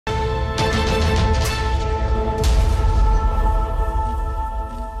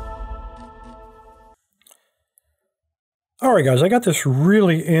All right, guys, I got this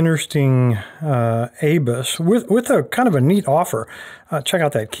really interesting ABUS with a kind of a neat offer. Check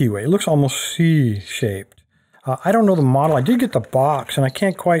out that keyway. It looks almost C-shaped. I don't know the model. I did get the box, and I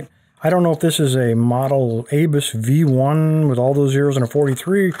don't know if this is a model ABUS V1 with all those zeros and a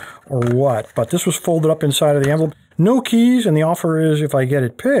 43 or what, but this was folded up inside of the envelope. No keys, and the offer is if I get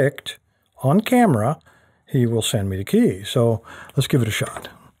it picked on camera, he will send me the keys. So let's give it a shot.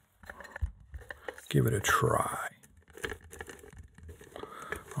 Give it a try.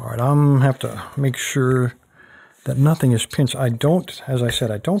 All right, I'm going to have to make sure that nothing is pinched. As I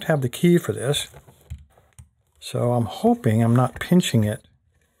said, I don't have the key for this. So I'm hoping I'm not pinching it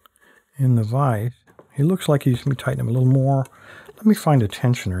in the vise. He looks like let me tighten him a little more. Let me find a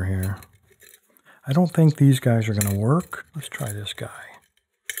tensioner here. I don't think these guys are going to work. Let's try this guy.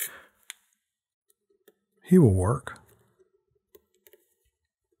 He will work.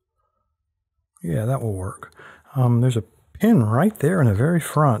 Yeah, that will work. There's a pin right there in the very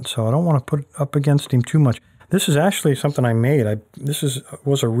front, so I don't want to put it up against him too much. This is actually something I made. This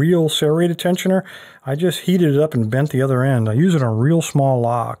was a real serrated tensioner. I just heated it up and bent the other end. I use it on real small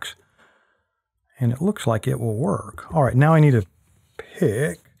locks, and it looks like it will work. All right, now I need to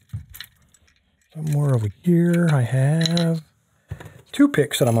pick somewhere over here. I have 2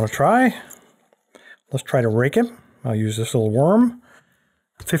 picks that I'm going to try. Let's try to rake him. I'll use this little worm.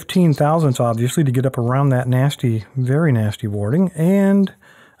 15 thousandths, obviously, to get up around that nasty, very nasty warding, and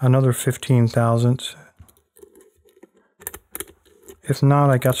another 15 thousandths. If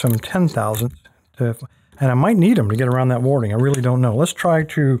not, I got some 10 thousandths, and I might need them to get around that warding. I really don't know. Let's try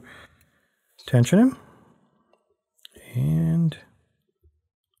to tension him and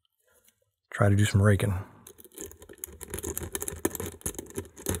try to do some raking.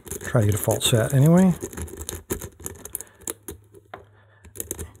 Try to get a false set anyway.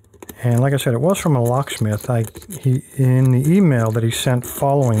 And like I said, it was from a locksmith. In the email that he sent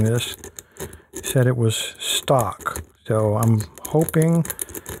following this, he said it was stock. So I'm hoping,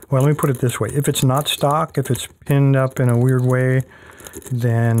 well, let me put it this way. If it's not stock, if it's pinned up in a weird way,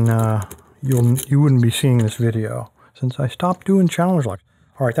 then you wouldn't be seeing this video since I stopped doing challenge locks.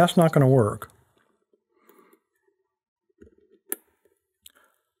 All right, that's not going to work.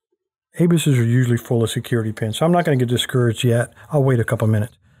 ABUSs are usually full of security pins, so I'm not going to get discouraged yet. I'll wait a couple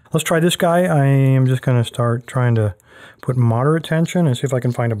minutes. Let's try this guy. I am just going to start trying to put moderate tension and see if I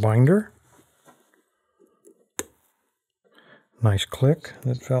can find a binder. Nice click.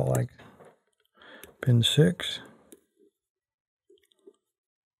 That felt like pin 6.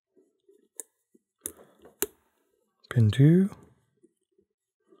 Pin 2.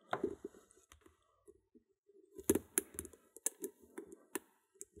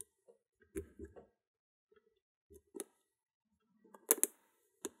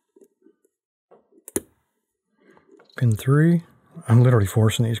 Pin 3. I'm literally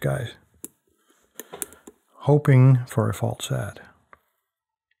forcing these guys, hoping for a false set.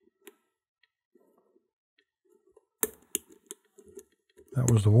 That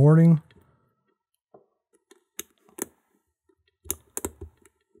was the warding.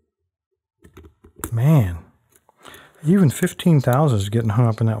 Man, even 15,000 is getting hung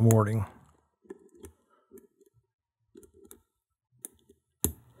up in that warding.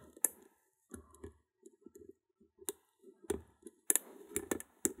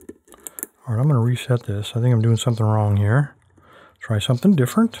 All right, I'm going to reset this. I think I'm doing something wrong here. Try something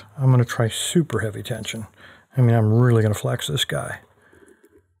different. I'm going to try super heavy tension. I mean, I'm really going to flex this guy.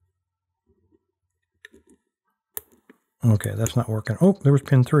 Okay, that's not working. Oh, there was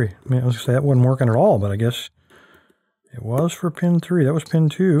pin 3. I mean, I was going to say that wasn't working at all, but I guess it was for pin 3. That was pin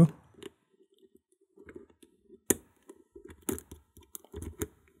 2.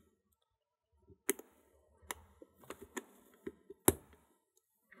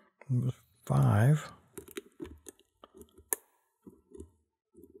 It was 5.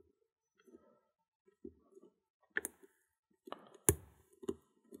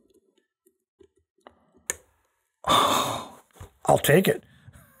 Oh, I'll take it.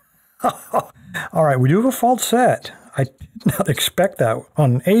 All right, we do have a false set. I did not expect that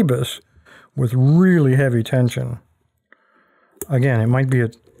on an ABUS with really heavy tension. Again, it might be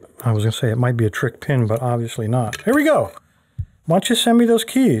I was going to say it might be a trick pin, but obviously not. Here we go. Why don't you send me those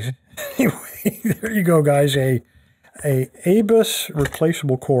keys? Anyway, there you go, guys. A ABUS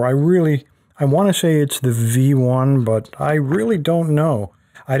replaceable core. I want to say it's the V1, but I really don't know.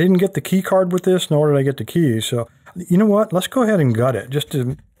 I didn't get the key card with this, nor did I get the keys. So, you know what? Let's go ahead and gut it, just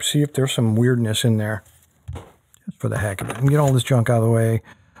to see if there's some weirdness in there. Just for the heck of it. And get all this junk out of the way.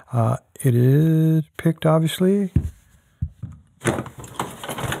 It is picked, obviously.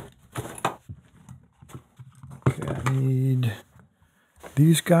 Okay, I need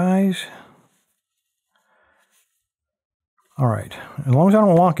these guys. All right, as long as I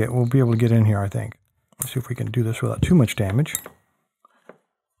don't lock it, we'll be able to get in here, I think. Let's see if we can do this without too much damage.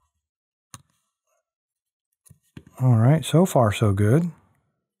 All right, so far so good.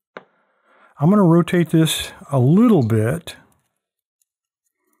 I'm going to rotate this a little bit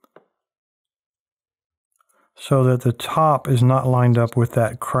so that the top is not lined up with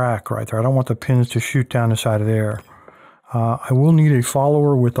that crack right there. I don't want the pins to shoot down the side of there. I will need a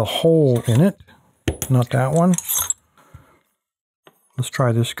follower with a hole in it, not that one. Let's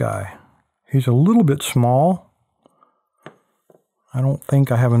try this guy. He's a little bit small. I don't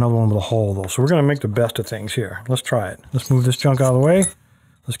think I have another one with a hole though. So we're going to make the best of things here. Let's try it. Let's move this junk out of the way.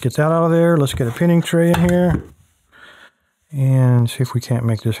 Let's get that out of there. Let's get a pinning tray in here. And see if we can't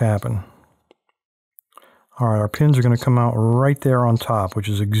make this happen. All right, our pins are going to come out right there on top, which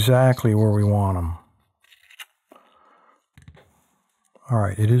is exactly where we want them. All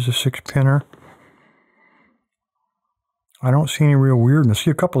right, it is a 6-pinner. I don't see any real weirdness.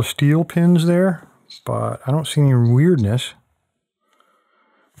 See a couple of steel pins there, but I don't see any weirdness.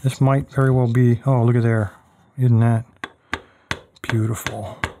 This might very well be, oh, look at there. Isn't that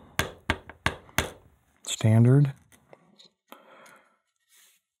beautiful? Standard.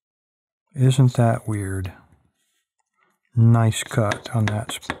 Isn't that weird? Nice cut on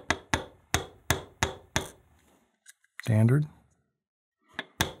that. Standard.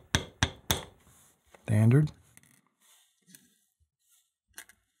 Standard.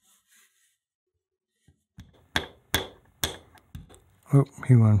 Oh,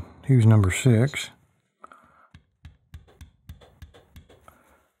 he was number 6.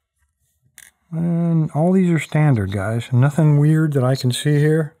 And all these are standard, guys. Nothing weird that I can see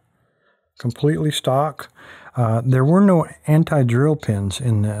here. Completely stock. There were no anti-drill pins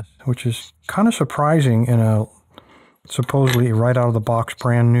in this, which is kind of surprising in a supposedly right out of the box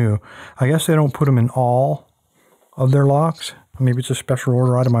brand new. I guess they don't put them in all of their locks. Maybe it's a special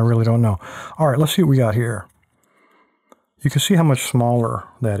order item. I really don't know. All right, let's see what we got here. You can see how much smaller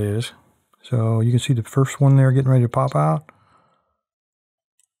that is. So you can see the first one there getting ready to pop out.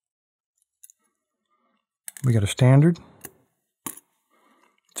 We got a standard.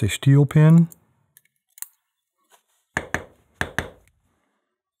 It's a steel pin.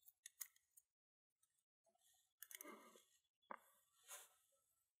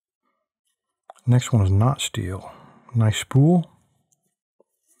 Next one is not steel. Nice spool.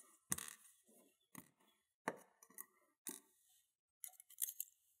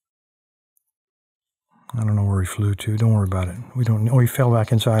 I don't know where he flew to. Don't worry about it. We don't. Oh, he fell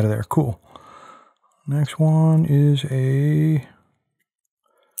back inside of there. Cool. Next one is a.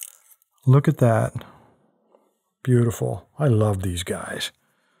 Look at that. Beautiful. I love these guys.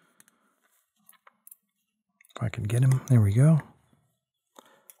 If I can get him. There we go.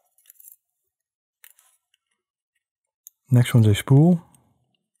 Next one's a spool.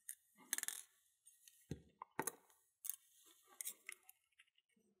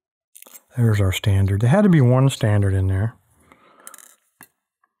 There's our standard. There had to be one standard in there.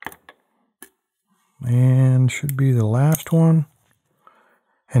 And should be the last one.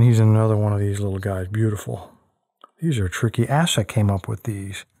 And he's another one of these little guys. Beautiful. These are tricky. Asa came up with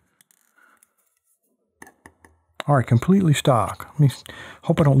these. All right, completely stock.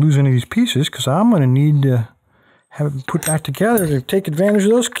 Hope I don't lose any of these pieces because I'm going to need to have it put back together to take advantage of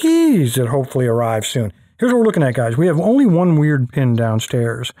those keys that hopefully arrive soon. Here's what we're looking at, guys. We have only one weird pin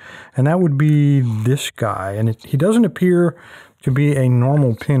downstairs, and that would be this guy. And he doesn't appear to be a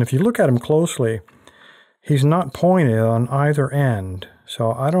normal pin. If you look at him closely, he's not pointed on either end.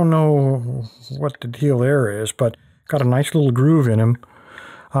 So I don't know what the deal there is, but got a nice little groove in him.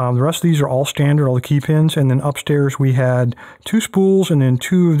 The rest of these are all standard, all the key pins. And then upstairs we had 2 spools and then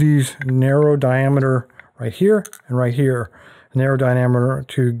 2 of these narrow diameter right here and right here. Narrow diameter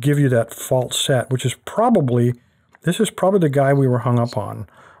to give you that false set, which is probably, this is probably the guy we were hung up on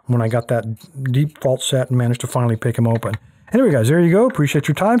when I got that deep false set and managed to finally pick him open. Anyway, guys, there you go. Appreciate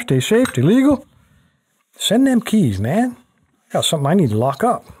your time. Stay safe, stay legal. Send them keys, man. Got something I need to lock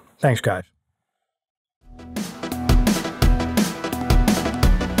up. Thanks, guys.